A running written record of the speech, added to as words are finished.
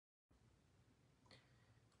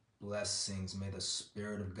Blessings. May the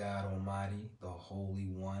Spirit of God Almighty, the Holy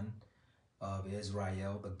One of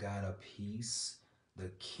Israel, the God of peace,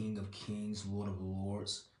 the King of kings, Lord of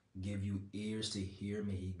lords, give you ears to hear.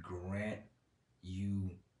 May he grant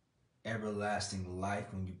you everlasting life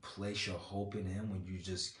when you place your hope in him, when you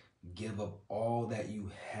just give up all that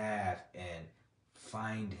you have and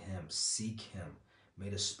find him, seek him. May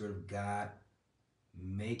the Spirit of God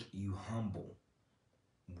make you humble.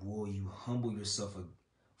 Will you humble yourself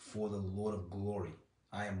for the Lord of glory?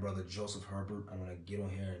 I am Brother Joseph Herbert. I'm going to get on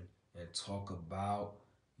here and talk about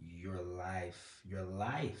your life.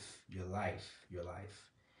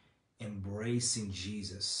 Embracing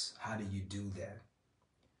Jesus. How do you do that?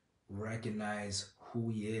 Recognize who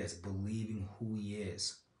he is, believing who he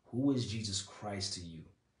is. Who is Jesus Christ to you?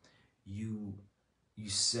 You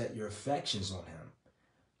set your affections on him.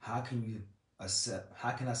 How can I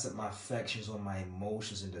set my affections on my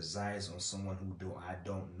emotions and desires on someone who I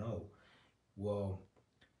don't know? Well,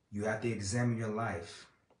 you have to examine your life.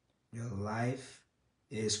 Your life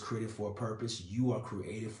is created for a purpose. You are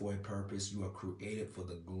created for a purpose. You are created for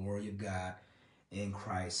the glory of God in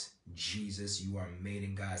Christ Jesus. You are made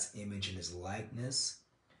in God's image and his likeness.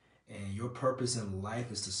 And your purpose in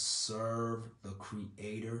life is to serve the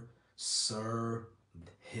Creator, serve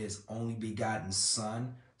his only begotten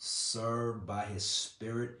Son, served by his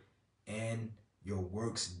Spirit, and your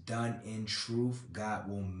works done in truth. God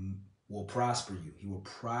will prosper you. He will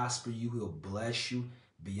prosper you. He'll bless you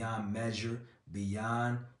beyond measure,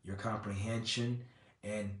 beyond your comprehension,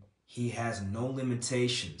 and he has no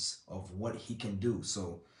limitations of what he can do.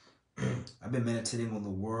 So I've been meditating on the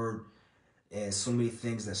word and so many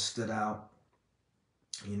things that stood out.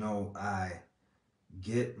 You know, I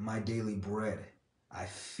get my daily bread. I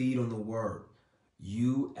feed on the word.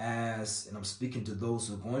 And I'm speaking to those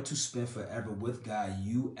who are going to spend forever with God,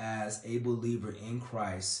 you as a believer in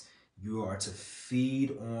Christ, you are to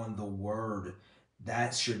feed on the word.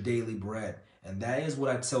 That's your daily bread. And that is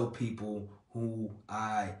what I tell people who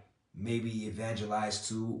I maybe evangelize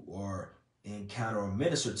to or encounter or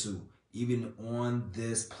minister to, even on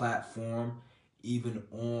this platform, even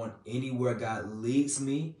on anywhere God leads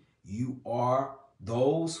me. You are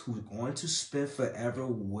those who are going to spend forever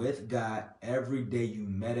with God. Every day you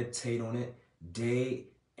meditate on it, day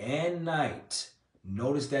and night.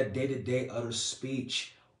 Notice that day-to-day utter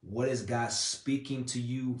speech. What is God speaking to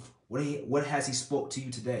you? What has he spoke to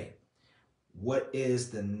you today? What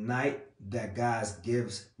is the night that God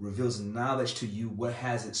reveals knowledge to you? What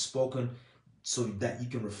has it spoken so that you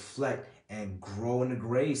can reflect and grow in the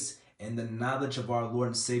grace and the knowledge of our Lord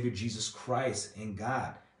and Savior Jesus Christ and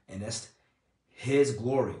God? And that's his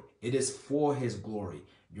glory. It is for his glory.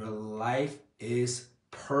 Your life is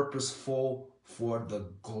purposeful for the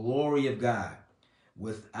glory of God.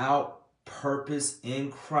 Without purpose in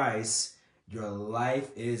Christ, your life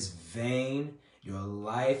is vain. Your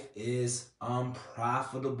life is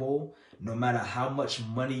unprofitable. No matter how much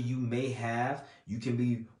money you may have, you can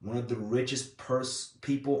be one of the richest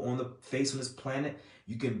people on the face of this planet.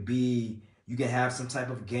 You can have some type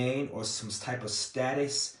of gain or some type of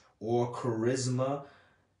status or charisma.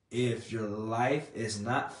 If your life is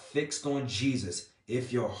not fixed on Jesus,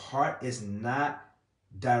 if your heart is not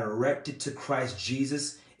directed to Christ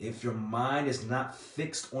Jesus, if your mind is not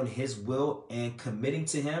fixed on his will and committing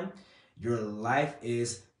to him, your life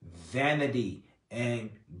is vanity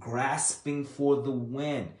and grasping for the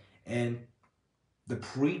wind. And the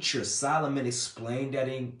preacher Solomon explained that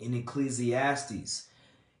in Ecclesiastes.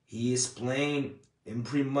 He explained, and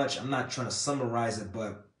pretty much, I'm not trying to summarize it,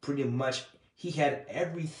 but pretty much he had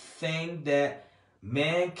everything that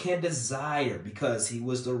man can desire because he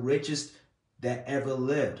was the richest that ever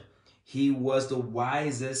lived. He was the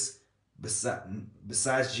wisest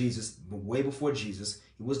besides Jesus, way before Jesus.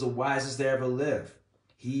 He was the wisest that ever lived.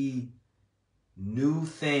 He knew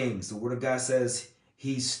things. The Word of God says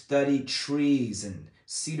he studied trees and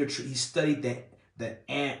cedar trees. He studied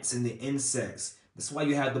the ants and the insects. That's why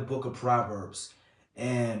you have the book of Proverbs.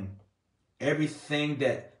 And everything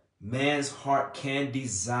that man's heart can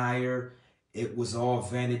desire, it was all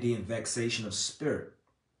vanity and vexation of spirit.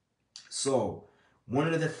 So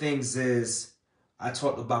one of the things is, I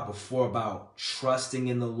talked about before about trusting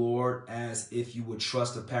in the Lord as if you would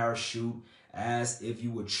trust a parachute, as if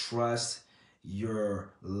you would trust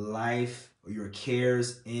your life or your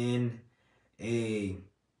cares in a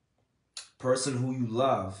person who you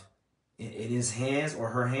love, in his hands or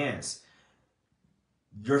her hands.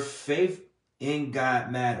 Your faith in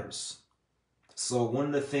God matters. So one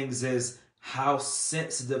of the things is, how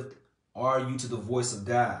sensitive are you to the voice of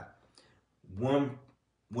God? One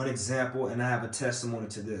example, and I have a testimony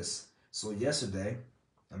to this. So yesterday,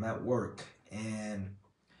 I'm at work, and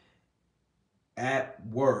at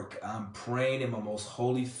work, I'm praying in my most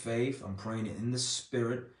holy faith. I'm praying in the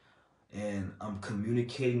Spirit, and I'm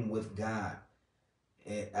communicating with God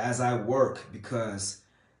as I work, because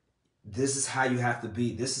this is how you have to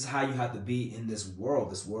be. This is how you have to be in this world.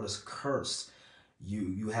 This world is cursed.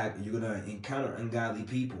 You're gonna encounter ungodly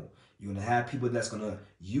people. You're gonna have people that's gonna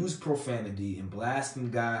use profanity and blaspheme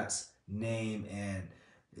God's name, and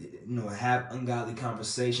have ungodly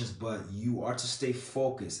conversations. But you are to stay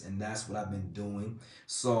focused, and that's what I've been doing.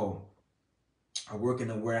 So I work in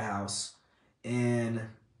a warehouse, and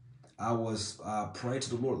I was praying to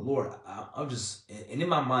the Lord. Lord, I'm just, and in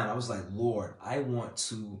my mind, I was like, Lord, I want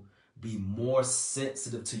to be more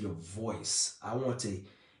sensitive to your voice. I want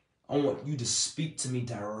you to speak to me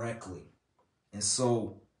directly. And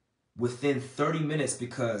so within 30 minutes,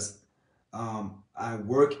 because I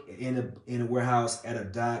work in a warehouse at a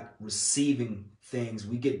dock receiving things,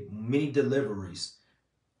 we get many deliverers.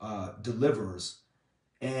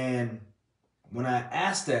 And when I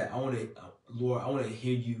asked that, Lord, I want to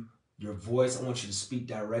hear your voice. I want you to speak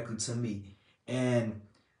directly to me. And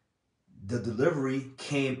the delivery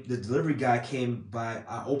guy came by.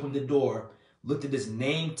 I opened the door, looked at this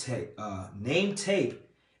name tape, and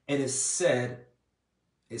it said,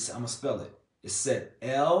 I'm gonna spell it. It said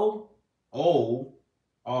LORD.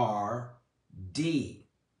 It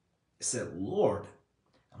said Lord.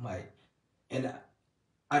 I'm like, and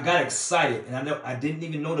I got excited, and I didn't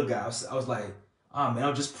even know the guy. I was like, oh man,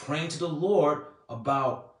 I'm just praying to the Lord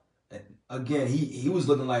about. Again, he was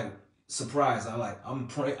looking like surprised. I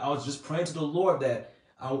was just praying to the Lord that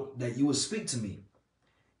you would speak to me,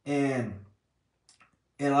 and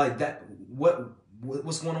like that.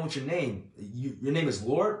 What's going on with your name? Your name is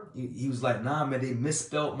Lord? He was like, nah, man, they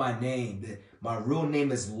misspelled my name. My real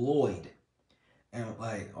name is Lloyd. And I'm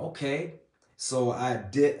like, okay. So I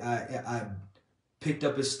picked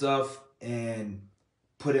up his stuff and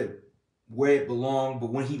put it where it belonged.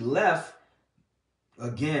 But when he left,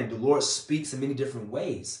 again, the Lord speaks in many different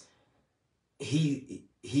ways. He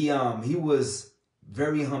was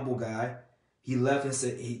very humble guy. He left and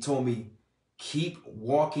said, he told me, keep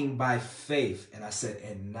walking by faith. And I said,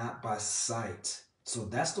 and not by sight. So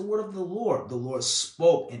that's the word of the Lord. The Lord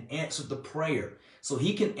spoke and answered the prayer. So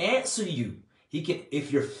he can answer you. He can,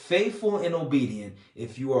 if you're faithful and obedient,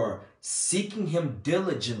 if you are seeking him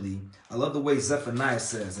diligently. I love the way Zephaniah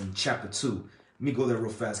says in chapter 2. Let me go there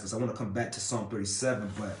real fast because I want to come back to Psalm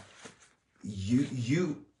 37. But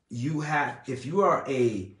you have, if you are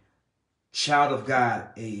a child of God,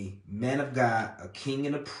 a man of God, a king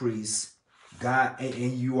and a priest, God,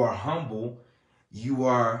 and you are humble, you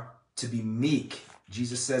are to be meek.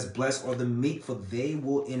 Jesus says, blessed are the meek, for they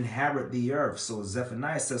will inherit the earth. So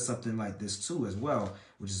Zephaniah says something like this too as well,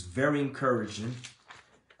 which is very encouraging.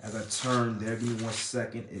 As I turn there, give me 1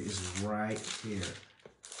 second. It is right here.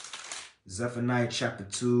 Zephaniah chapter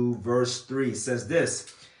 2, verse 3 says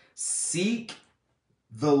this: seek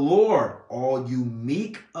the Lord, all you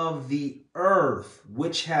meek of the earth,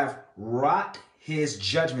 which have wrought his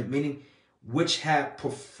judgment, meaning which have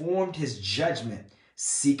performed his judgment.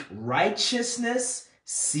 Seek righteousness,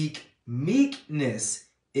 seek meekness.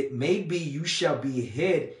 It may be you shall be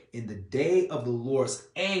hid in the day of the Lord's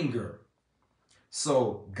anger.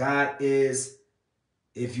 So God is,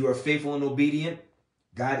 if you are faithful and obedient,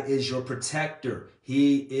 God is your protector.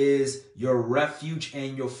 He is your refuge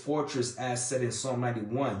and your fortress, as said in Psalm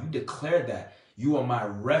 91. You declare that. You are my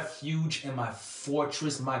refuge and my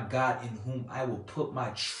fortress, my God, in whom I will put my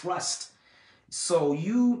trust. So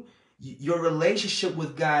your relationship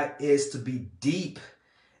with God is to be deep.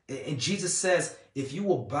 And Jesus says, if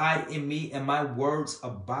you abide in me and my words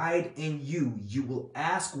abide in you, you will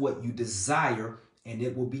ask what you desire and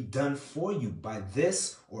it will be done for you. By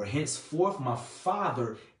this or henceforth, my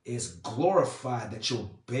Father is glorified, that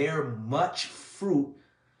you'll bear much fruit,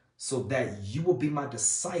 so that you will be my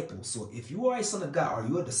disciple. So if you are a son of God, are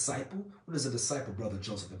you a disciple? What is a disciple, Brother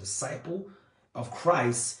Joseph? A disciple of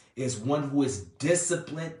Christ is one who is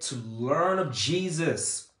disciplined to learn of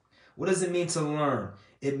Jesus. What does it mean to learn?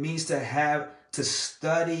 It means to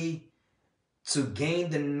study, to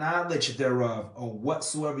gain the knowledge thereof, or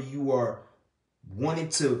whatsoever you are wanting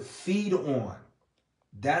to feed on.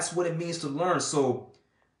 That's what it means to learn. So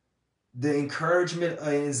the encouragement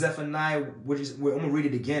in Zephaniah, I'm going to read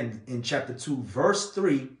it again in chapter 2, verse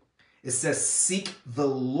 3. It says, seek the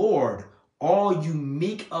Lord, all you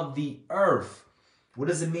meek of the earth. What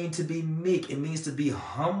does it mean to be meek? It means to be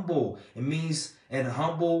humble. It means, and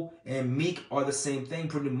humble and meek are the same thing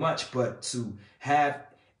pretty much, but to have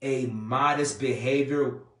a modest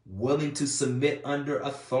behavior, willing to submit under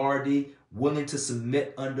authority, willing to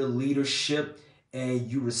submit under leadership, and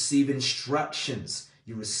you receive instructions.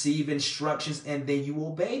 You receive instructions and then you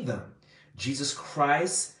obey them. Jesus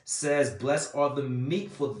Christ says, blessed are the meek,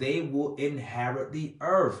 for they will inherit the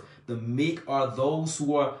earth. The meek are those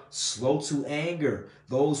who are slow to anger,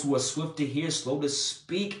 those who are swift to hear, slow to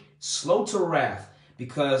speak, slow to wrath,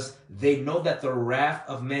 because they know that the wrath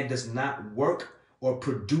of man does not work or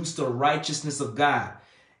produce the righteousness of God.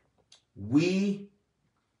 And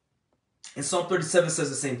Psalm 37 says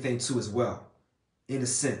the same thing too as well, in a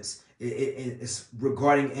sense. It's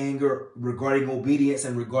regarding anger, regarding obedience,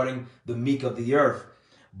 and regarding the meek of the earth.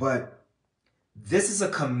 But this is a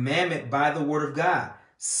commandment by the word of God.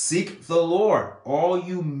 Seek the Lord, all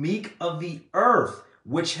you meek of the earth,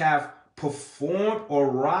 which have performed or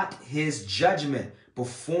wrought his judgment.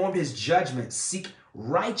 Performed his judgment. Seek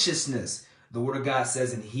righteousness. The word of God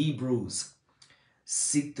says in Hebrews,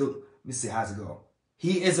 let me see, how's it go?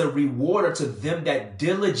 He is a rewarder to them that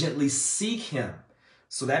diligently seek him.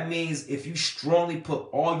 So that means if you strongly put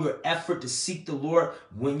all your effort to seek the Lord,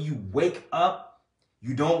 when you wake up,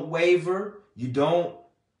 you don't waver, you don't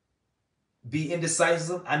be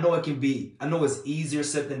indecisive. I know it's easier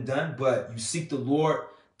said than done, but you seek the Lord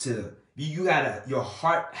your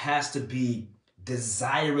heart has to be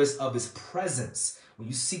desirous of his presence. When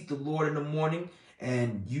you seek the Lord in the morning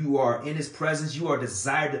and you are in his presence, you are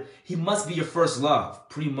desired. He must be your first love,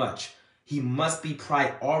 pretty much. He must be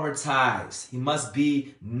prioritized. He must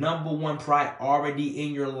be number one priority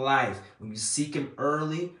in your life. When you seek him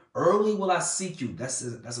early will I seek you. That's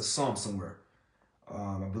a psalm somewhere.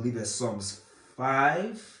 I believe that's Psalms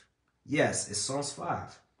 5. Yes, it's Psalms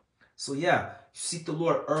 5. So yeah, seek the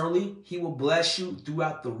Lord early. He will bless you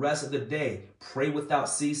throughout the rest of the day. Pray without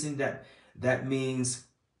ceasing. That means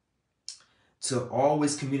to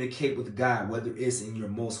always communicate with God, whether it's in your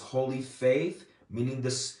most holy faith, meaning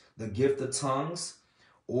the gift of tongues,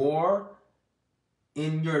 or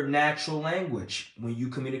in your natural language when you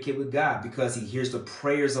communicate with God, because he hears the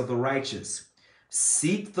prayers of the righteous.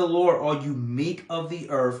 Seek the Lord, all you meek of the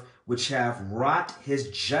earth, which have wrought his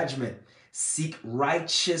judgment. Seek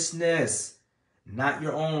righteousness, not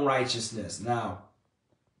your own righteousness. Now,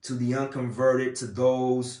 to the unconverted, to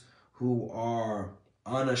those who are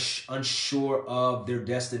unsure of their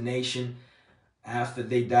destination after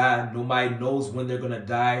they die, nobody knows when they're going to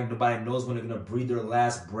die. Nobody knows when they're going to breathe their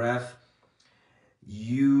last breath.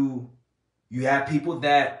 You have people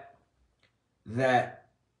that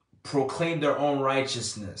proclaim their own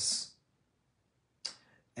righteousness.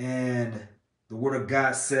 And the word of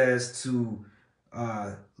God says to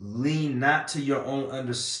lean not to your own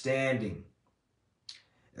understanding.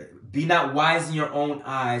 Be not wise in your own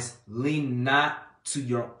eyes. Lean not to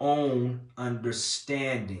your own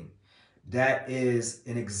understanding. That is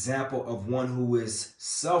an example of one who is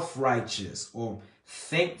self-righteous or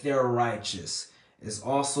think they're righteous. It's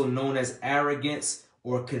also known as arrogance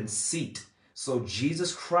or conceit. So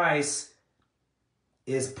Jesus Christ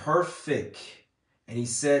is perfect. And he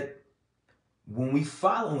said, when we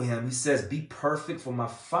follow him, he says, be perfect for my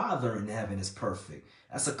Father in heaven is perfect.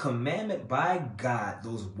 That's a commandment by God.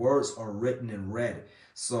 Those words are written and read.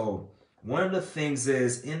 So one of the things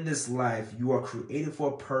is, in this life, you are created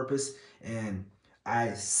for a purpose. And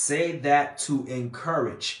I say that to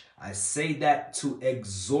encourage. I say that to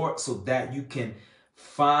exhort so that you can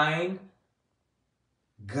find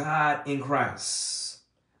God in Christ.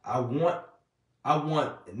 I want,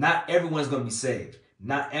 not everyone is going to be saved.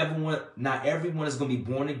 Not everyone is going to be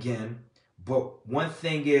born again. But one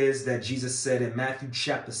thing is that Jesus said in Matthew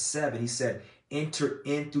chapter 7, he said, enter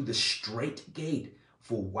in through the straight gate.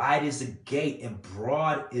 For wide is the gate and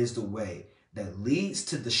broad is the way that leads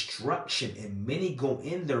to destruction, and many go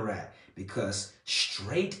in thereat. Because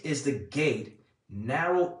straight is the gate,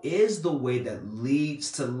 narrow is the way that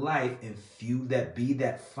leads to life, and few that be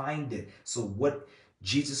that find it. So what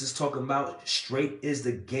Jesus is talking about, straight is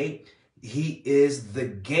the gate. He is the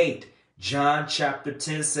gate. John chapter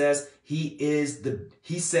 10 says he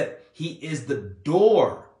said he is the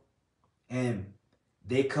door, and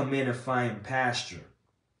they come in and find pasture.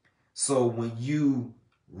 So when you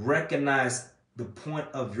recognize the point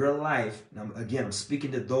of your life, now again, I'm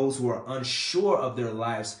speaking to those who are unsure of their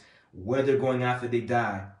lives, where they're going after they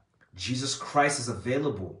die. Jesus Christ is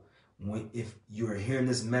available. If you're hearing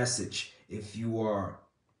this message, if you're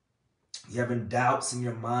having doubts in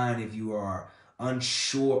your mind, if you are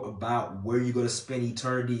unsure about where you're going to spend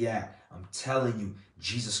eternity at, I'm telling you,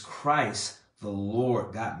 Jesus Christ, the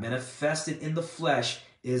Lord, God manifested in the flesh,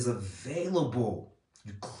 is available.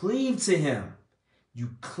 You cleave to him. You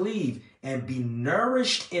cleave and be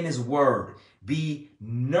nourished in his word. Be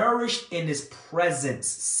nourished in his presence.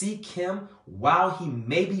 Seek him while he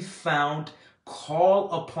may be found.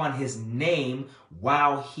 Call upon his name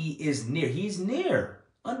while he is near. He's near.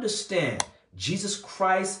 Understand, Jesus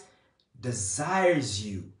Christ desires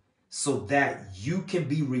you so that you can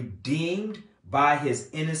be redeemed by his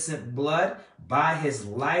innocent blood, by his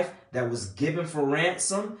life that was given for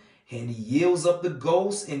ransom. And he yields up the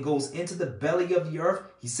ghost and goes into the belly of the earth.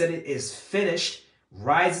 He said it is finished,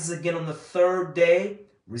 rises again on the third day,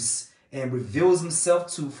 and reveals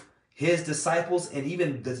himself to his disciples, and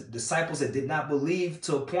even the disciples that did not believe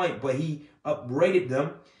to a point, but he upbraided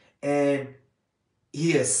them, and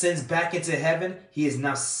he ascends back into heaven. He is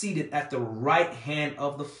now seated at the right hand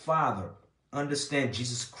of the Father. Understand,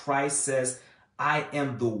 Jesus Christ says, I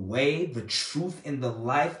am the way, the truth, and the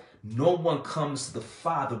life. No one comes to the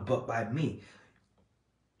Father but by me.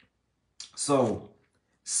 So,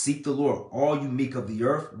 seek the Lord, all you meek of the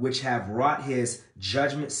earth, which have wrought his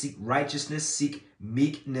judgment. Seek righteousness, seek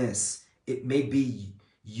meekness. It may be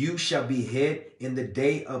you shall be hid in the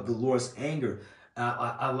day of the Lord's anger.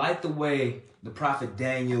 I like the way the prophet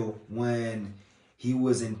Daniel, when he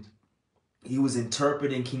was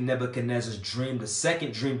interpreting King Nebuchadnezzar's dream, the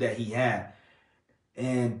second dream that he had.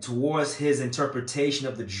 And towards his interpretation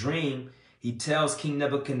of the dream, he tells King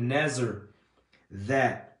Nebuchadnezzar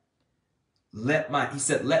that let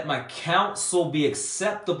my counsel be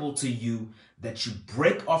acceptable to you, that you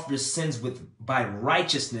break off your sins by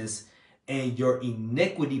righteousness and your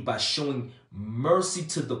iniquity by showing mercy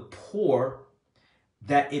to the poor,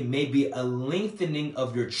 that it may be a lengthening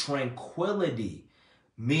of your tranquility.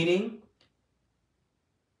 Meaning,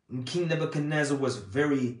 King Nebuchadnezzar was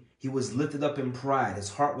he was lifted up in pride. His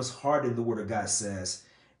heart was hardened, the word of God says.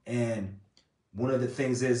 And one of the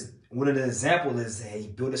examples is that he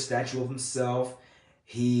built a statue of himself.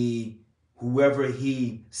 Whoever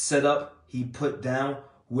he set up, he put down.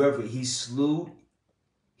 Whoever he slew.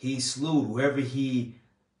 Whoever he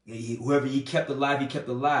kept alive, he kept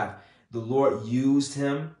alive. The Lord used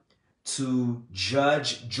him to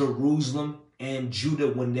judge Jerusalem and Judah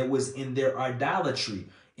when they was in their idolatry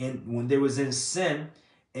and when they was in sin.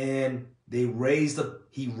 And he raised up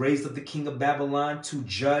the king of Babylon to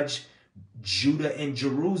judge Judah and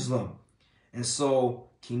Jerusalem. And so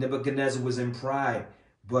King Nebuchadnezzar was in pride,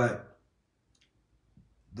 but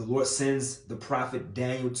the Lord sends the prophet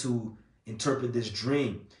Daniel to interpret this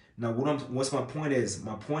dream. Now, what's my point is?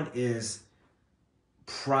 My point is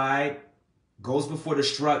pride goes before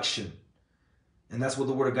destruction. And that's what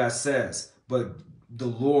the word of God says. But the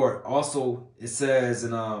Lord also, it says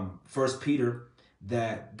in 1 Peter,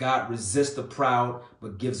 that God resists the proud,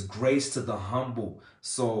 but gives grace to the humble.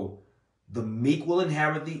 So the meek will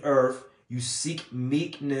inherit the earth. You seek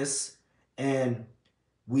meekness, and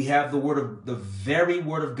we have the very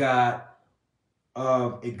word of God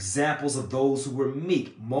of examples of those who were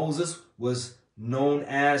meek. Moses was known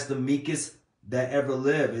as the meekest that ever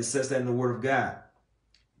lived. It says that in the word of God.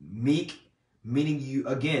 Meek, meaning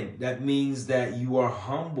that means that you are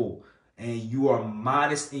humble and you are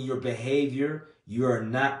modest in your behavior. You are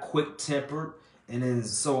not quick-tempered. And then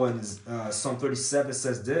so in Psalm 37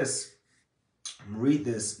 says this. I'm gonna read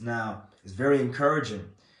this now. It's very encouraging.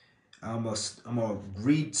 I'm gonna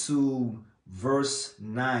read to verse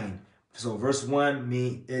 9. So verse 1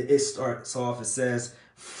 it starts off. It says,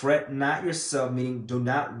 "Fret not yourself," meaning do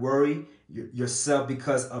not worry yourself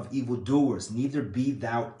because of evildoers, neither be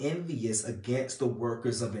thou envious against the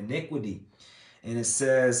workers of iniquity. And it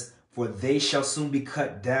says, "For they shall soon be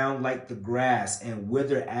cut down like the grass and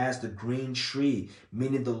wither as the green tree,"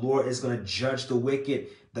 meaning the Lord is going to judge the wicked,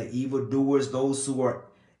 the evildoers, those who are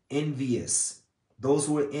envious, those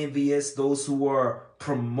who are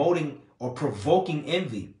promoting or provoking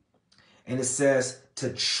envy. And it says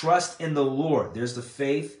to trust in the Lord. There's the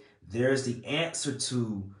faith. There's the answer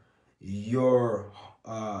to your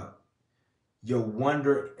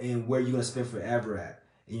wonder and where you're going to spend forever at.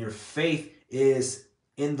 And your faith is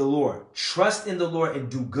in the Lord. Trust in the Lord and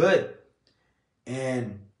do good.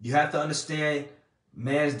 And you have to understand,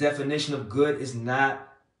 man's definition of good is not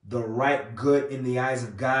the right good in the eyes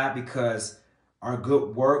of God, because our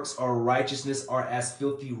good works, our righteousness are as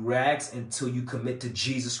filthy rags until you commit to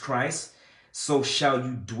Jesus Christ. So shall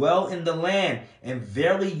you dwell in the land, and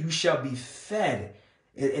verily you shall be fed.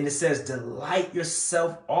 And it says, delight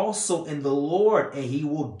yourself also in the Lord, and he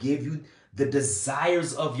will give you the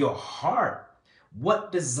desires of your heart.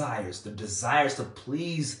 What desires? The desires to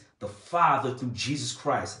please the Father through Jesus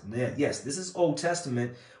Christ. Yes, this is Old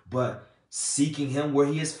Testament, but seeking him where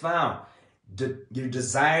he is found. Your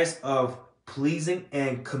desires of pleasing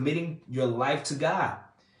and committing your life to God.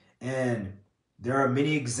 And There are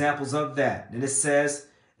many examples of that. And it says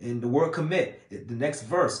in the word commit, the next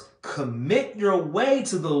verse, commit your way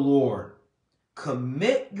to the Lord.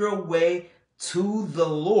 Commit your way to the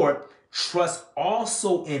Lord. Trust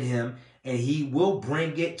also in him, and he will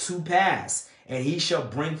bring it to pass. And he shall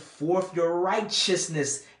bring forth your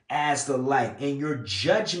righteousness as the light, and your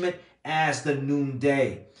judgment as the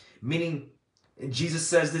noonday. Meaning, Jesus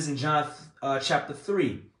says this in John chapter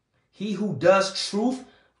 3. He who does truth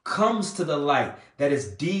comes to the light, that his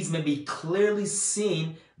deeds may be clearly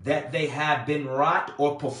seen that they have been wrought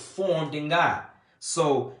or performed in God.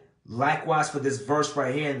 So, likewise for this verse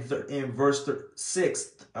right here in verse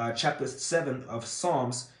 6, chapter 7 of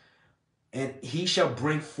Psalms, and he shall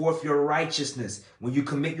bring forth your righteousness. When you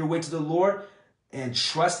commit your way to the Lord and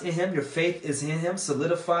trust in him, your faith is in him,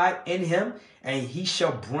 solidified in him, and he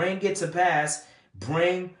shall bring it to pass,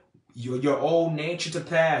 bring your old nature to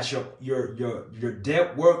pass, your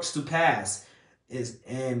dead works to pass.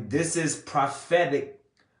 And this is prophetic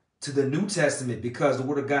to the New Testament, because the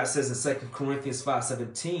word of God says in 2 Corinthians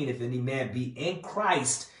 5:17, if any man be in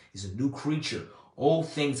Christ, he's a new creature. Old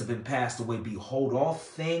things have been passed away. Behold, all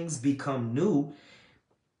things become new.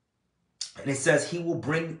 And it says he will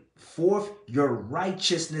bring forth your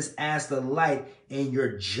righteousness as the light and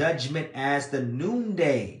your judgment as the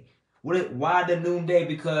noonday. Why the noonday?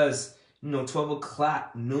 Because, 12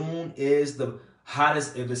 o'clock, noon is the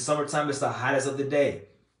hottest. If it's summertime, it's the hottest of the day,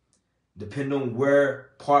 depending on where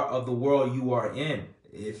part of the world you are in.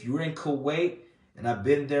 If you're in Kuwait, and I've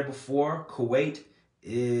been there before, Kuwait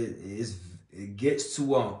it gets to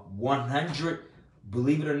 100,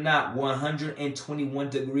 believe it or not, 121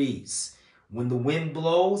 degrees. When the wind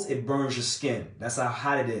blows, it burns your skin. That's how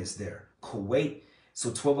hot it is there. Kuwait.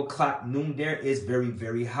 So 12 o'clock noon there is very,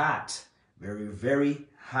 very hot. Very, very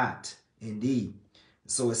hot indeed.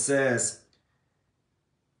 So it says,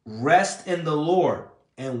 rest in the Lord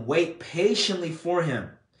and wait patiently for him.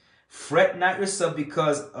 Fret not yourself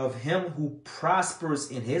because of him who prospers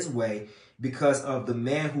in his way, because of the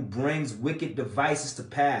man who brings wicked devices to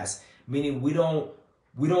pass. Meaning we don't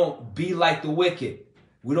be like the wicked.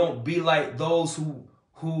 We don't be like those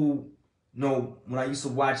who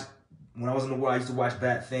when I was in the world, I used to watch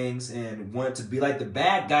bad things and wanted to be like the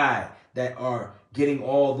bad guy that are getting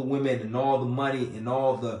all the women and all the money and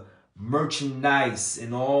all the merchandise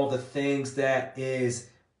and all the things that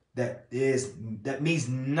means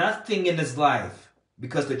nothing in this life,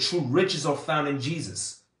 because the true riches are found in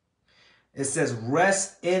Jesus. It says,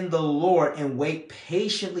 rest in the Lord and wait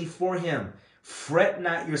patiently for him. Fret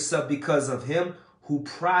not yourself because of him who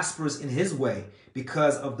prospers in his way,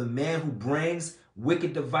 because of the man who brings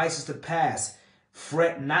wicked devices to pass.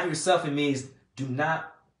 Fret not yourself. It means do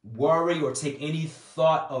not worry or take any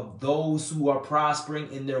thought of those who are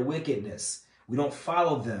prospering in their wickedness. We don't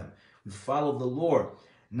follow them. We follow the Lord.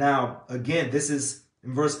 Now, again, this is,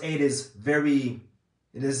 in verse 8,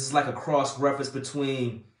 this is like a cross reference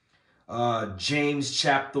between James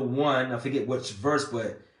chapter 1. I forget which verse,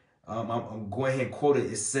 but I'm going ahead and quote it.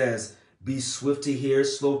 It says, be swift to hear,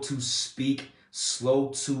 slow to speak, slow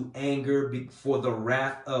to anger, for the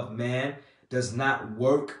wrath of man does not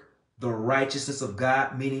work the righteousness of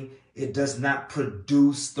God, meaning it does not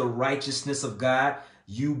produce the righteousness of God.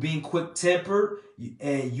 You being quick-tempered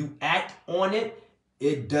and you act on it,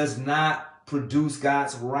 it does not produce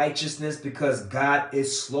God's righteousness, because God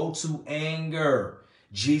is slow to anger.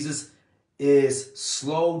 Jesus is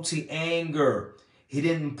slow to anger. He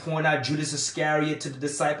didn't point out Judas Iscariot to the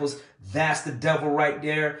disciples. That's the devil right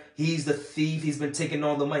there. He's the thief. He's been taking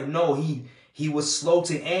all the money. No, he was slow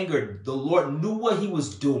to anger. The Lord knew what he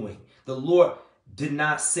was doing. The Lord did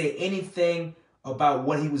not say anything about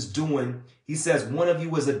what he was doing. He says, one of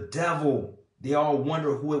you is a devil. They all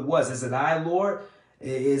wonder who it was. Is it I, Lord?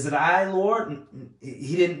 Is it I, Lord?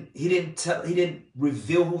 He didn't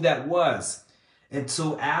reveal who that was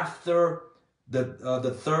until after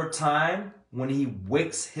the third time, when he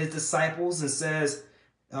wakes his disciples and says,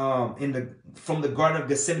 from the Garden of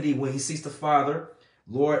Gethsemane, when he sees the Father,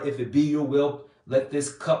 Lord, if it be your will, let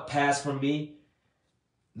this cup pass from me.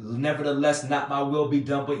 Nevertheless, not my will be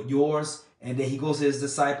done, but yours. And then he goes to his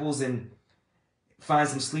disciples and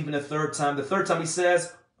finds them sleeping the third time. The third time he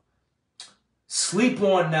says, sleep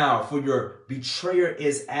on now, for your betrayer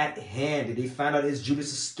is at hand. And they find out it's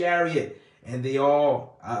Judas Iscariot. And they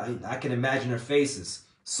all, I can imagine their faces.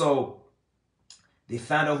 So they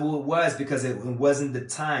found out who it was, because it wasn't the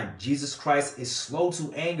time. Jesus Christ is slow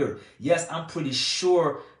to anger. Yes, I'm pretty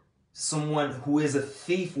sure someone who is a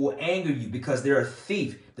thief will anger you, because they're a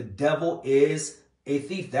thief. The devil is a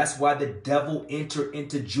thief. That's why the devil entered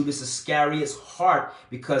into Judas Iscariot's heart,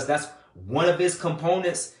 because that's one of his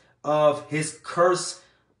components of his cursed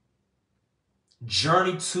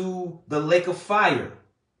journey to the lake of fire.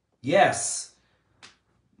 Yes,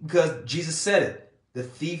 because Jesus said it. The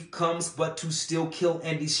thief comes but to steal, kill,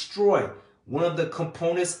 and destroy. One of the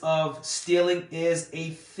components of stealing is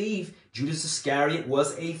a thief. Judas Iscariot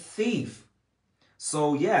was a thief.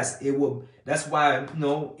 So yes, it will. That's why,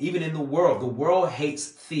 even in the world hates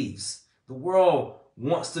thieves. The world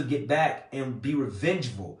wants to get back and be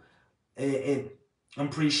revengeful. And I'm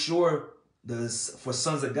pretty sure for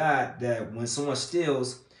sons of God that when someone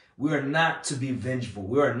steals, we are not to be vengeful.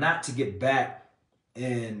 We are not to get back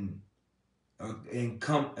and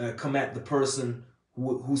come at the person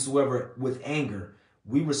whosoever with anger.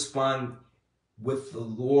 We respond with the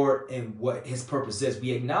Lord and what his purpose is.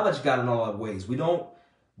 We acknowledge God in all our ways. We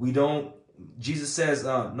don't, Jesus says,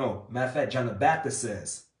 no, matter of fact, John the Baptist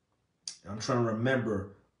says, I'm trying to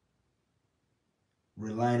remember,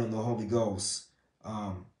 relying on the Holy Ghost,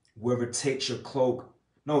 whoever takes your cloak.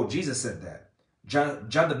 No, Jesus said that. John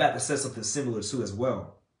the Baptist said something similar too as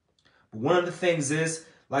well. But one of the things is,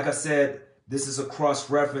 like I said, this is a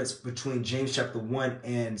cross-reference between James chapter 1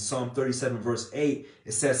 and Psalm 37 verse 8.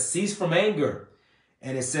 It says, cease from anger.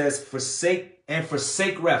 And it says, forsake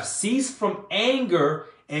wrath. Cease from anger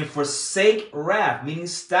and forsake wrath. Meaning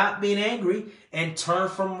stop being angry and turn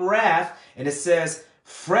from wrath. And it says,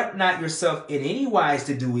 fret not yourself in any wise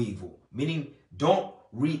to do evil. Meaning don't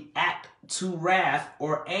react to wrath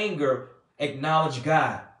or anger. Acknowledge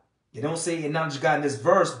God. They don't say acknowledge God in this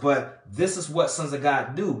verse, but this is what sons of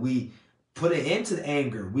God do. We put an end to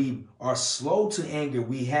anger. We are slow to anger.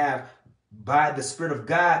 We have, by the Spirit of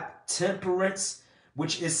God, temperance,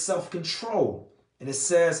 which is self-control. And it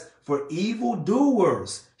says, for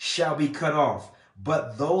evildoers shall be cut off,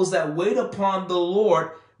 but those that wait upon the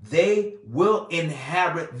Lord, they will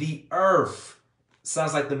inhabit the earth.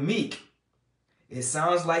 Sounds like the meek. It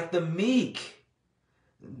sounds like the meek.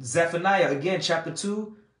 Zephaniah, again, chapter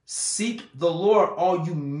 2. Seek the Lord, all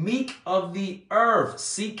you meek of the earth.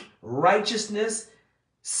 Seek righteousness.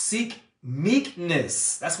 Seek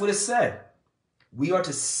meekness. That's what it said. We are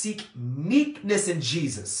to seek meekness in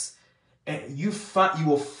Jesus. And you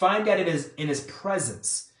will find that in his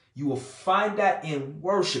presence. You will find that in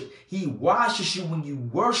worship. He washes you when you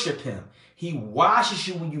worship him. He washes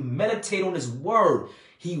you when you meditate on his word.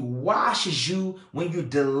 He washes you when you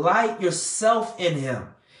delight yourself in him.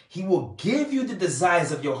 He will give you the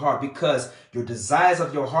desires of your heart, because your desires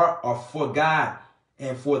of your heart are for God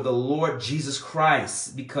and for the Lord Jesus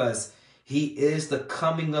Christ, because he is the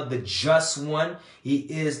coming of the just one. He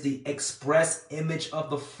is the express image of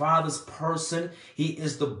the Father's person. He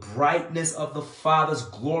is the brightness of the Father's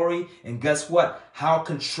glory. And guess what? How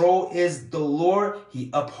control is the Lord? He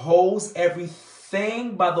upholds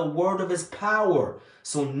everything by the word of his power.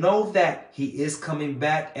 So know that he is coming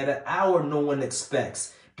back at an hour no one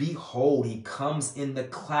expects. Behold, he comes in the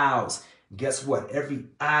clouds. Guess what? Every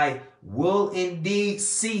eye will indeed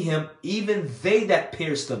see him, even they that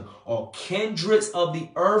pierced him. All kindreds of the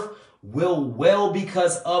earth will wail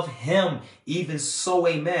because of him. Even so,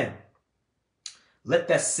 amen. Let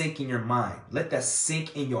that sink in your mind. Let that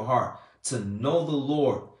sink in your heart. To know the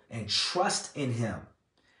Lord and trust in him,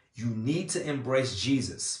 you need to embrace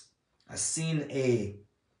Jesus. I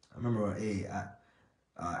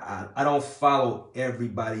don't follow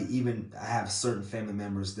everybody. Even I have certain family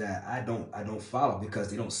members that I don't follow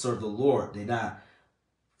because they don't serve the Lord. They're not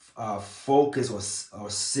focused or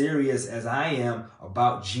serious as I am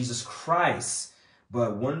about Jesus Christ.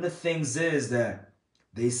 But one of the things is that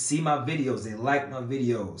they see my videos, they like my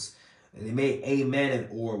videos, and they may amen it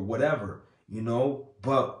or whatever,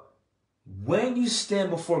 But when you stand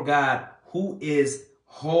before God, who is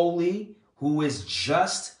holy, who is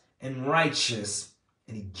just and righteous,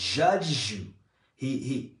 and he judges you.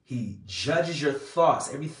 He judges your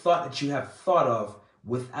thoughts. Every thought that you have thought of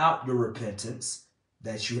without your repentance,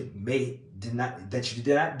 that you did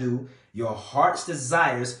not do. Your heart's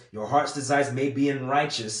desires may be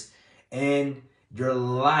unrighteous, and your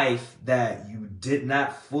life that you did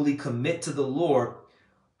not fully commit to the Lord.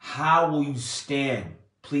 How will you stand?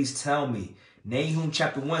 Please tell me. Nahum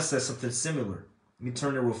chapter 1 says something similar. Let me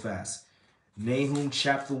turn it real fast. Nahum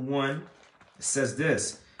chapter 1. It says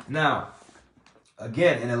this. Now,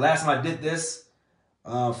 again, and the last time I did this,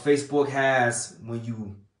 Facebook has, when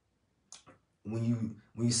you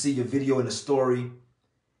see your video in the story,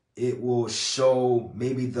 it will show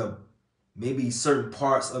maybe certain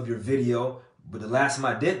parts of your video. But the last time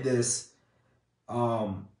I did this,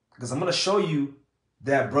 because I'm going to show you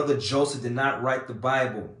that Brother Joseph did not write the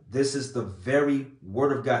Bible. This is the very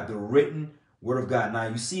word of God, the written word of God. Now,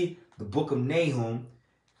 you see the book of Nahum.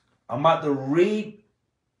 I'm about to read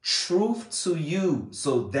truth to you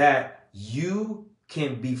so that you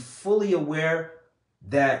can be fully aware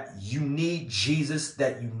that you need Jesus,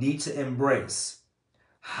 that you need to embrace.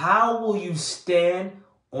 How will you stand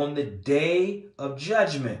on the day of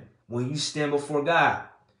judgment when you stand before God?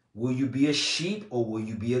 Will you be a sheep or will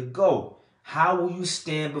you be a goat? How will you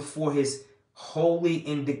stand before his holy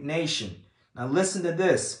indignation? Now listen to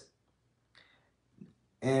this.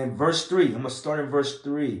 And verse 3, I'm going to start in verse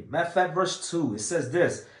 3. Matter of fact, verse 2, it says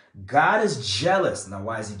this. God is jealous. Now,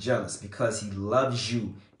 why is he jealous? Because he loves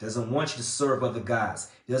you. Doesn't want you to serve other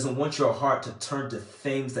gods. He doesn't want your heart to turn to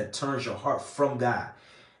things that turns your heart from God.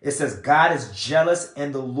 It says God is jealous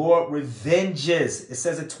and the Lord revenges. It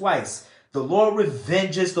says it twice. The Lord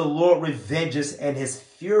revenges, and is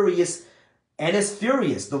furious.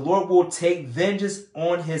 The Lord will take vengeance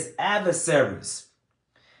on his adversaries.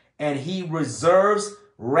 And he reserves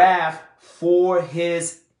wrath for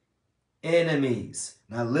his enemies.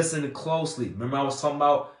 Now listen closely. Remember I was talking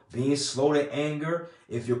about being slow to anger.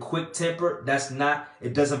 If you're quick-tempered,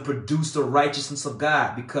 it doesn't produce the righteousness of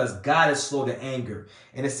God, because God is slow to anger.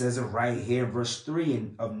 And it says it right here in verse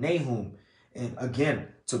 3 of Nahum. And again,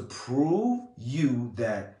 to prove you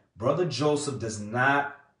that Brother Joseph does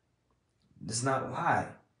not lie.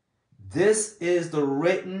 This is the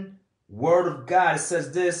written word of God. It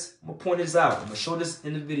says this. I'm going to point this out. I'm going to show this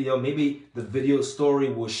in the video. Maybe the video story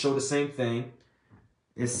will show the same thing.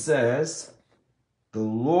 It says, the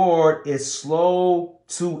Lord is slow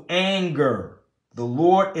to anger. The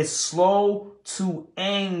Lord is slow to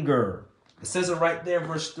anger. It says it right there in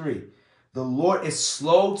verse 3. The Lord is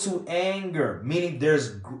slow to anger, meaning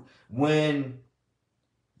when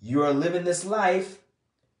you are living this life,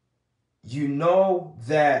 you know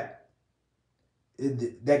that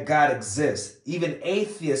God exists. Even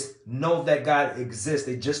atheists know that God exists.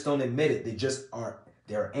 They just don't admit it.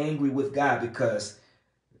 They're angry with God because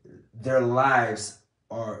their lives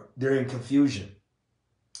they're in confusion.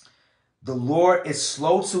 The Lord is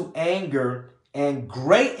slow to anger and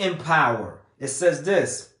great in power. It says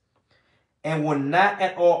this, and will not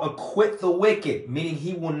at all acquit the wicked, meaning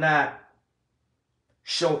he will not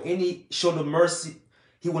show mercy.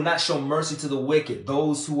 He will not show mercy to the wicked,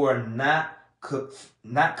 those who are not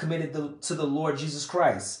committed to the Lord Jesus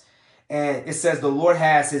Christ. And it says the Lord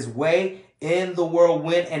has his way in the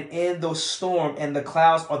whirlwind and in the storm, and the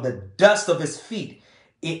clouds are the dust of his feet.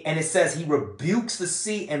 And it says he rebukes the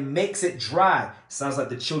sea and makes it dry. Sounds like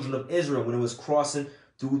the children of Israel when it was crossing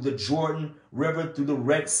through the Jordan River, through the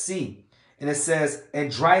Red Sea. And it says,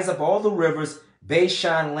 and dries up all the rivers.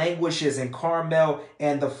 Bashan languishes, and Carmel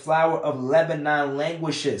and the flower of Lebanon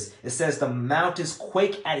languishes. It says the mountains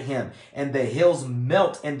quake at him, and the hills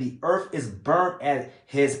melt, and the earth is burnt at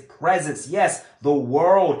his presence. Yes, the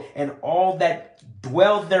world and all that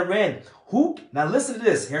dwell therein. Now listen to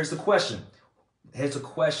this. Here's the question.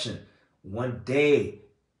 One day,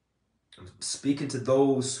 I'm speaking to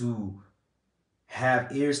those who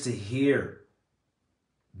have ears to hear,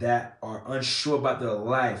 that are unsure about their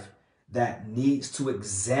life, that needs to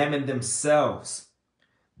examine themselves.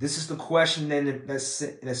 This is the question that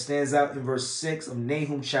stands out in verse 6 of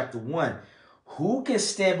Nahum chapter 1. Who can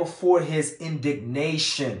stand before his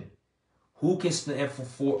indignation? Who can stand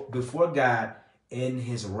before God in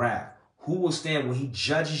his wrath? Who will stand when he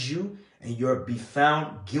judges you and you'll be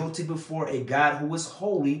found guilty before a God who is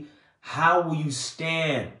holy? How will you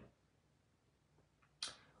stand?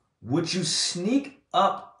 Would you sneak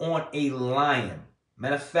up on a lion?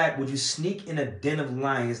 Matter of fact, would you sneak in a den of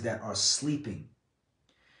lions that are sleeping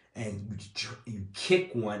and you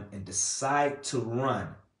kick one and decide to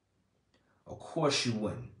run? Of course you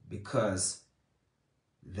wouldn't, because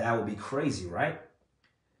that would be crazy, right?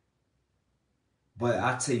 But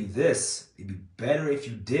I'll tell you this, it'd be better if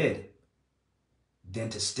you did than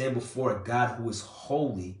to stand before a God who is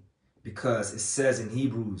holy, because it says in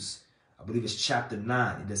Hebrews, I believe it's chapter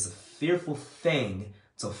 9, it is a fearful thing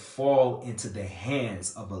to fall into the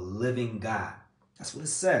hands of a living God. That's what it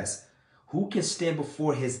says. Who can stand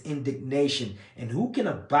before his indignation, and who can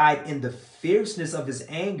abide in the fierceness of his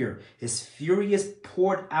anger? His fury is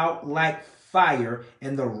poured out like fire,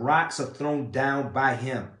 and the rocks are thrown down by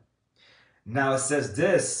him. Now it says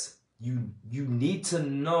this, you need to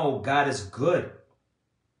know God is good.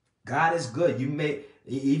 God is good.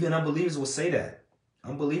 Even unbelievers will say that.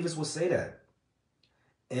 Unbelievers will say that.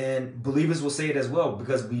 And believers will say it as well,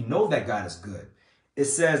 because we know that God is good. It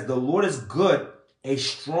says, the Lord is good, a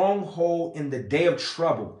stronghold in the day of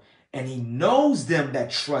trouble, and he knows them that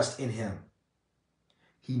trust in him.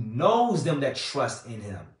 He knows them that trust in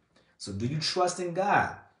him. So do you trust in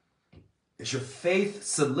God? Is your faith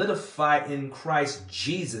solidified in Christ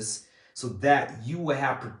Jesus so that you will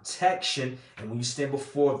have protection. And when you stand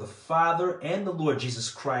before the Father and the Lord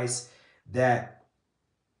Jesus Christ, that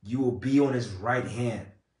you will be on his right hand.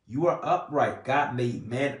 You are upright. God made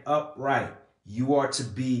man upright. You are to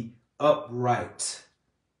be upright.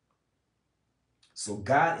 So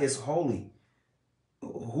God is holy.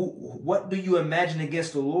 What do you imagine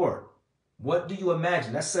against the Lord? What do you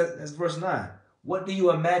imagine? That's verse 9. What do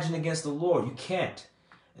you imagine against the Lord? You can't.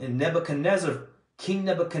 And King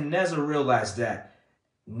Nebuchadnezzar realized that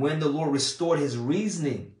when the Lord restored his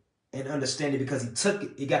reasoning and understanding, because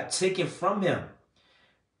it got taken from him.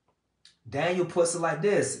 Daniel puts it like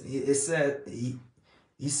this. It said he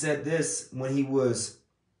said this when he was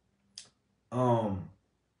the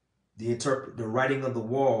writing of the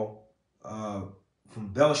wall from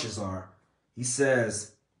Belshazzar. He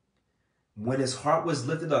says, when his heart was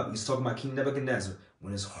lifted up, he's talking about King Nebuchadnezzar,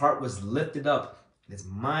 when his heart was lifted up, his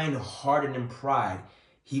mind hardened in pride,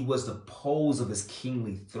 he was deposed of his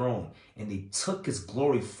kingly throne, and they took his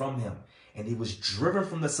glory from him, and he was driven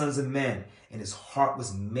from the sons of men, and his heart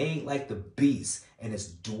was made like the beasts, and his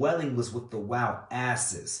dwelling was with the wild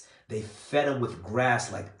asses. They fed him with grass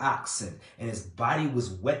like oxen, and his body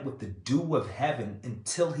was wet with the dew of heaven,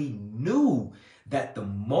 until he knew that the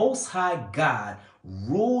Most High God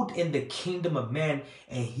ruled in the kingdom of man,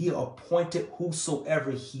 and he appointed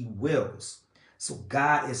whosoever he wills. So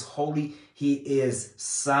God is holy. He is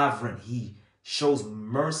sovereign. He shows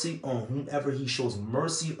mercy on whomever he shows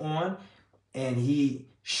mercy on, and he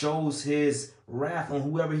shows his wrath on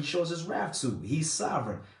whoever he shows his wrath to. He's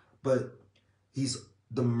sovereign. But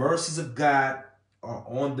the mercies of God are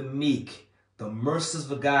on the meek. The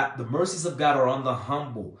mercies of God are on the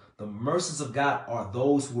humble. The mercies of God are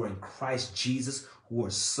those who are in Christ Jesus, who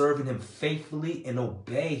are serving him faithfully and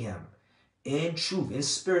obey him in truth, in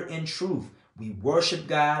spirit, in truth. We worship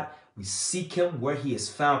God. We seek him where he is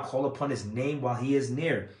found. Call upon his name while he is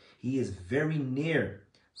near. He is very near.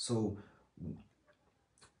 So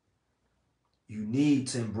you need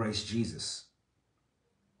to embrace Jesus.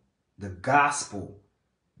 The gospel,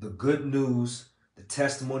 the good news, the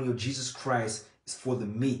testimony of Jesus Christ is for the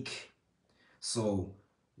meek. So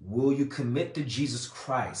will you commit to Jesus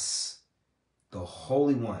Christ, the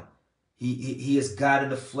Holy One? He is God in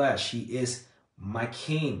the flesh. He is my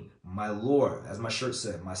King, my Lord, as my shirt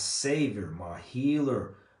said, my Savior, my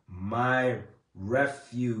healer, my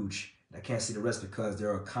refuge. I can't see the rest because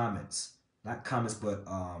there are comments. Not comments, but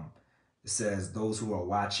it says those who are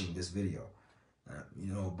watching this video.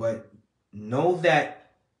 But know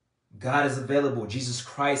that God is available. Jesus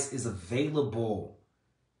Christ is available.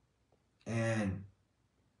 And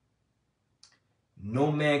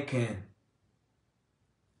man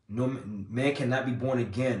cannot be born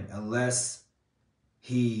again unless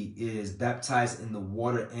he is baptized in the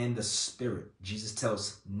water and the Spirit. Jesus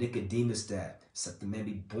tells Nicodemus that, except the man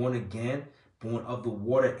be born again, born of the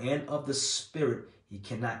water and of the Spirit, he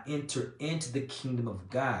cannot enter into the kingdom of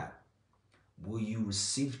God. Will you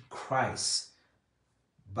receive Christ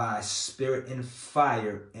by spirit and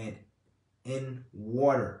fire and in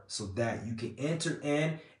water, so that you can enter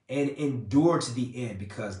in and endure to the end?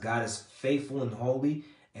 Because God is faithful and holy,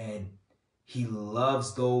 and he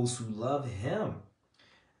loves those who love him.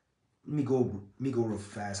 Let me go real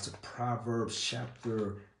fast to Proverbs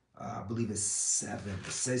chapter, I believe it's 7.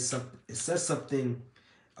 It says something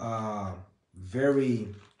very,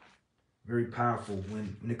 very powerful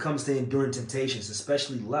when it comes to enduring temptations,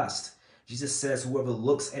 especially lust. Jesus says, whoever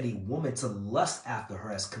looks at a woman to lust after her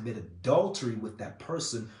has committed adultery with that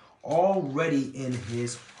person already in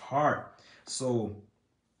his heart. So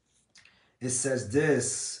it says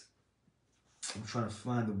this. I'm trying to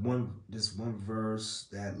find this one verse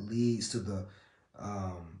that leads to the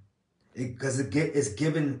because it's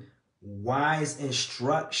given wise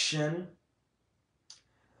instruction.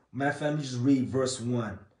 Matter of fact, let me just read verse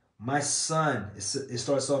 1. My son, it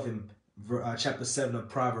starts off in chapter 7 of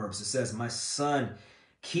Proverbs. It says, my son,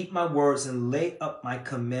 keep my words and lay up my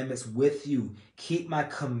commandments with you. Keep my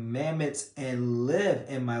commandments and live,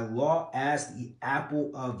 in my law as the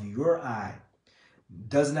apple of your eye.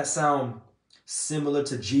 Doesn't that sound similar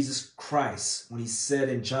to Jesus Christ when he said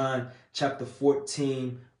in John chapter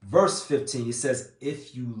 14, verse 15, he says,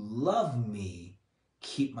 if you love me,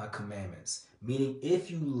 keep my commandments. Meaning, if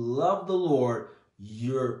you love the Lord,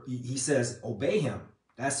 he says, obey him.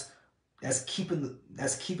 That's keeping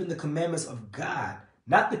the commandments of God.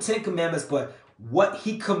 Not the 10 commandments, but what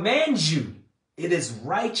he commands you. It is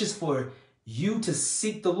righteous for you to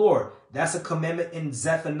seek the Lord. That's a commandment in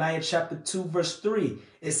Zephaniah chapter 2, verse 3.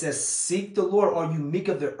 It says, seek the Lord, or you meek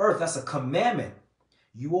of the earth. That's a commandment.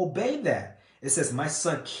 You obey that. It says, my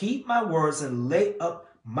son, keep my words and lay up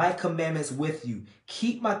my commandments with you.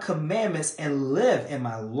 Keep my commandments and live, and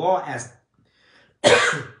my law as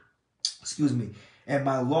excuse me, and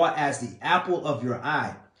my law as the apple of your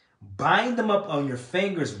eye. Bind them up on your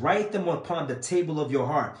fingers, write them upon the table of your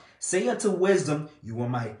heart. Say unto wisdom, you are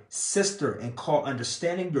my sister, and call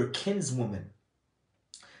understanding your kinswoman.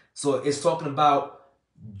 So it's talking about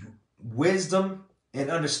wisdom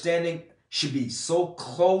and understanding should be so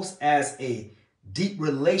close as a deep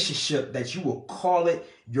relationship that you will call it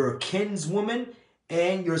your kinswoman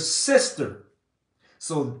and your sister.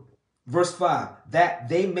 So verse 5, that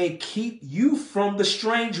they may keep you from the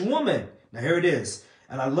strange woman. Now here it is.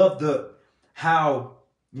 And I love how,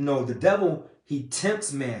 the devil, he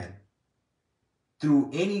tempts man through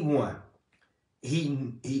anyone.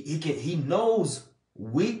 He knows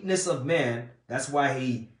weakness of man. That's why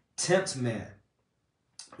he tempts man.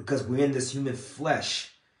 Because we're in this human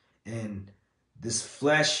flesh. And this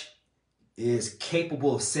flesh is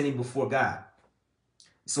capable of sinning before God.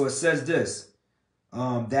 So it says this.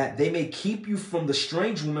 That they may keep you from the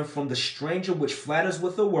strange woman, from the stranger which flatters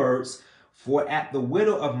with the words. For at the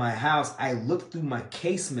widow of my house I looked through my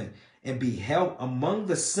casement, and beheld among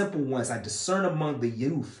the simple ones, I discern among the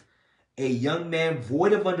youth, a young man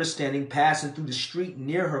void of understanding, passing through the street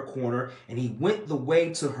near her corner, and he went the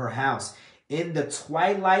way to her house. In the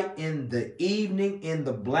twilight, in the evening, in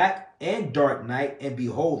the black and dark night, and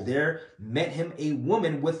behold, there met him a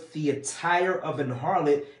woman with the attire of an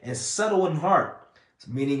harlot and subtle in heart.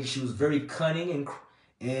 Meaning she was very cunning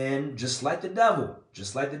and just like the devil,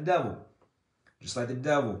 just like the devil,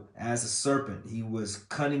 as a serpent. He was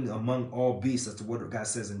cunning among all beasts. That's what God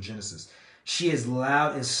says in Genesis. She is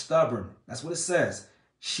loud and stubborn. That's what it says.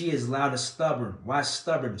 She is loud and stubborn. Why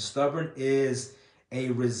stubborn? Stubborn is a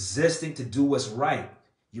resisting to do what's right.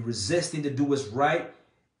 You're resisting to do what's right,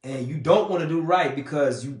 and you don't want to do right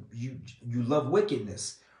because you love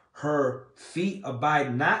wickedness. Her feet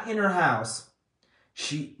abide not in her house.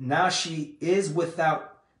 Now is she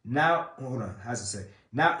without, now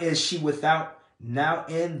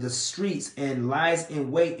in the streets, and lies in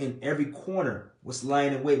wait in every corner. What's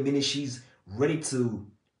lying in wait? Meaning she's ready to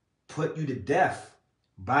put you to death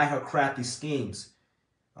by her crafty schemes.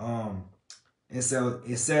 And so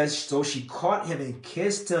it says, so she caught him and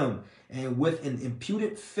kissed him, and with an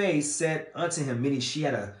impudent face said unto him, meaning she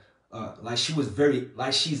had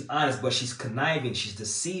she's honest, but she's conniving, she's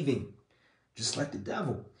deceiving, just like the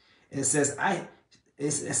devil. And it says, I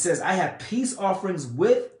have peace offerings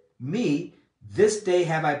with me. This day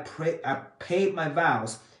have I paid my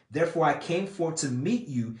vows. Therefore I came forth to meet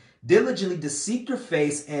you, diligently to seek your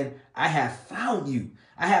face, and I have found you.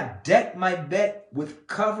 I have decked my bed with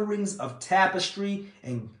coverings of tapestry,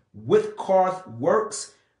 and with carved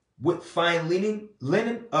works, with fine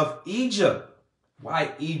linen of Egypt.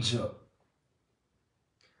 Why Egypt?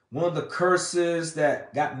 One of the curses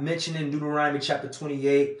that got mentioned in Deuteronomy chapter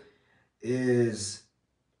 28 is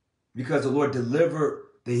because the Lord delivered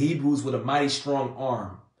the Hebrews with a mighty strong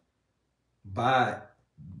arm by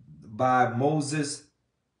Moses,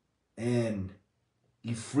 and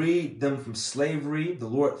he freed them from slavery. The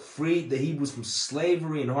Lord freed the Hebrews from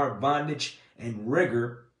slavery and hard bondage and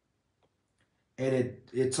rigor. And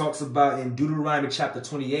it talks about in Deuteronomy chapter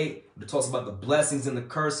 28, it talks about the blessings and the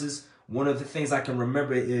curses. One of the things I can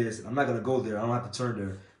remember is, I'm not going to go there, I don't have to turn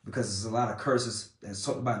there because there's a lot of curses that's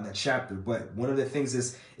talked about in that chapter. But one of the things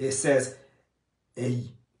is, it says,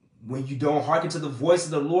 when you don't hearken to the voice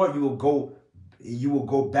of the Lord, you will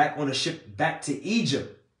go back on a ship back to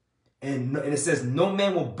Egypt. And it says, no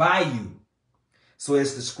man will buy you. So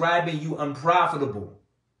it's describing you unprofitable.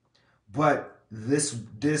 But this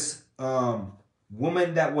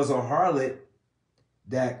woman that was a harlot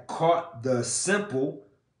that caught the simple,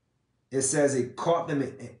 it says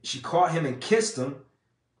she caught him and kissed him.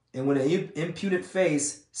 And when an impudent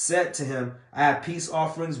face said to him, I have peace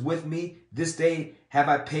offerings with me. This day have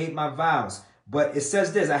I paid my vows. But it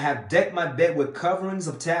says this, I have decked my bed with coverings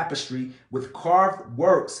of tapestry, with carved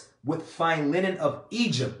works, with fine linen of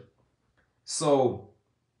Egypt. So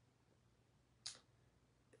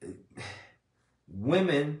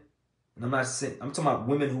women, and I'm talking about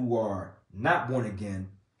women who are not born again,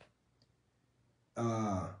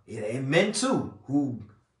 and men too,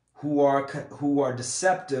 who are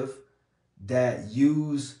deceptive, that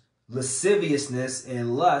use lasciviousness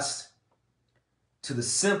and lust to the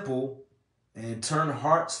simple and turn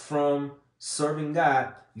hearts from serving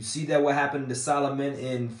God. You see that what happened to Solomon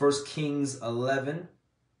in 1 Kings 11.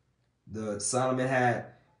 Solomon had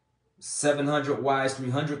 700 wives,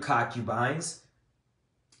 300 concubines.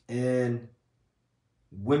 And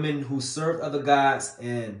women who served other gods,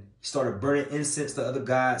 and he started burning incense to other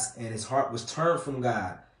gods, and his heart was turned from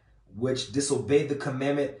God, which disobeyed the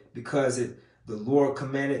commandment because the Lord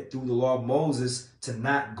commanded through the law of Moses to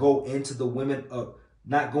not go into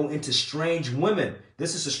not go into strange women.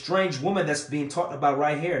 This is a strange woman that's being talked about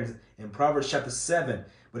right here in Proverbs chapter 7.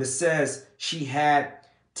 But it says she had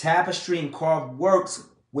tapestry and carved works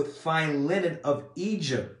with fine linen of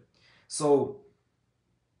Egypt. So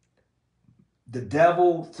the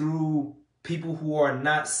devil, through people who are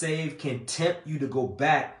not saved, can tempt you to go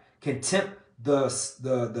back, can tempt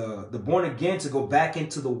the born again to go back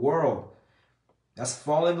into the world. That's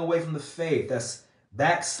falling away from the faith. That's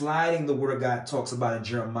backsliding, the word of God talks about in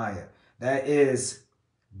Jeremiah. That is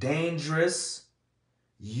dangerous.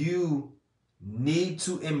 You need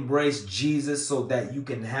to embrace Jesus so that you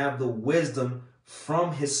can have the wisdom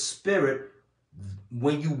from his spirit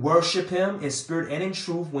when you worship him in spirit and in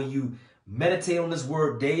truth, when you meditate on his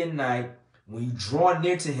word day and night, when you draw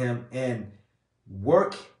near to him and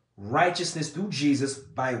work righteousness through Jesus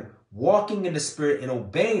by walking in the spirit and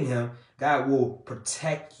obeying him. God will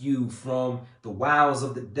protect you from the wiles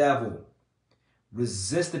of the devil.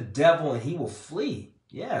 Resist the devil and he will flee.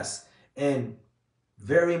 Yes. And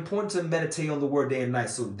very important to meditate on the word day and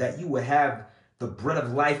night so that you will have the bread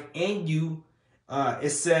of life in you.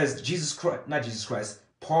 It says not Jesus Christ.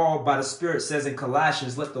 Paul, by the Spirit, says in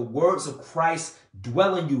Colossians, let the words of Christ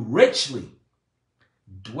dwell in you richly.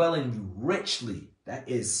 Dwell in you richly. That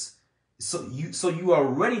is, so you are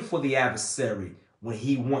ready for the adversary when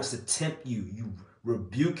he wants to tempt you. You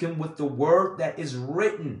rebuke him with the word that is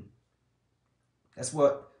written. That's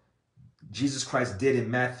what Jesus Christ did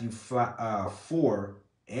in Matthew 4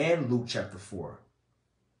 and Luke chapter 4.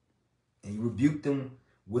 And he rebuked them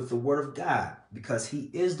with the word of God because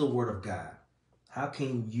he is the word of God. How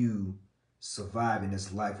can you survive in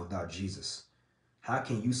this life without Jesus? How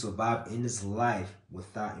can you survive in this life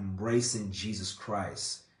without embracing Jesus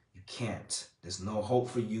Christ? You can't. There's no hope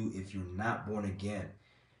for you if you're not born again.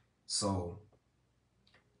 So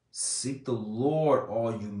seek the Lord,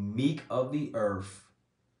 all you meek of the earth.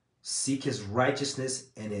 Seek his righteousness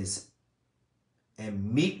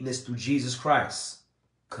and meekness through Jesus Christ,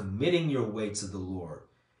 committing your way to the Lord,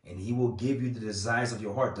 and he will give you the desires of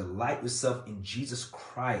your heart. Delight yourself in Jesus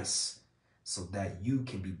Christ so that you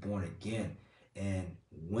can be born again. And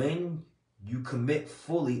when you commit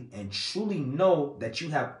fully and truly know that you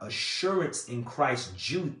have assurance in Christ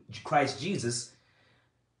Jesus,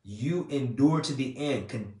 you endure to the end.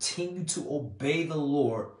 Continue to obey the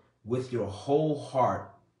Lord with your whole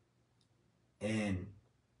heart, and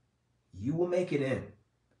you will make it in.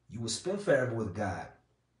 You will spend forever with God.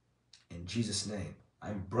 In Jesus' name,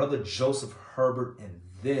 I'm Brother Joseph Herbert, and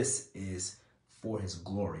this is for his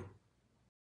glory.